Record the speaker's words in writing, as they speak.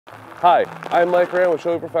Hi, I'm Mike Rand with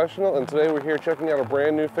CHAUVET Professional, and today we're here checking out a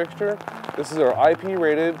brand new fixture. This is our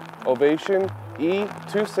IP-rated Ovation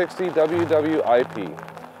E-260WW IP.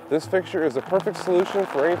 This fixture is a perfect solution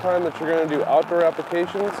for any time that you're going to do outdoor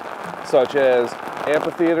applications, such as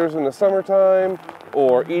amphitheaters in the summertime,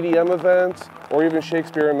 or EDM events, or even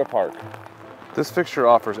Shakespeare in the Park. This fixture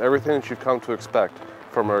offers everything that you've come to expect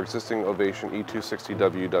from our existing Ovation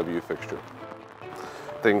E-260WW fixture.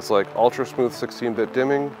 Things like ultra smooth 16-bit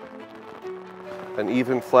dimming, an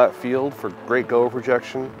even flat field for great gobo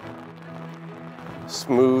projection,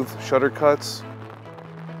 smooth shutter cuts,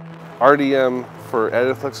 RDM for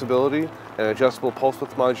added flexibility, and adjustable pulse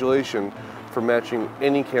width modulation for matching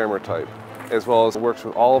any camera type, as well as it works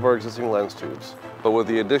with all of our existing lens tubes. But with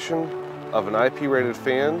the addition of an IP-rated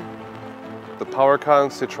fan, the PowerCon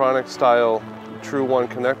Citronic style True 1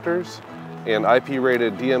 connectors, and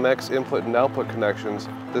IP-rated DMX input and output connections,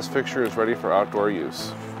 this fixture is ready for outdoor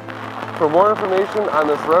use. For more information on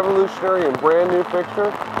this revolutionary and brand new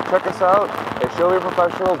fixture, check us out at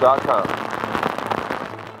CHAUVETprofessional.com.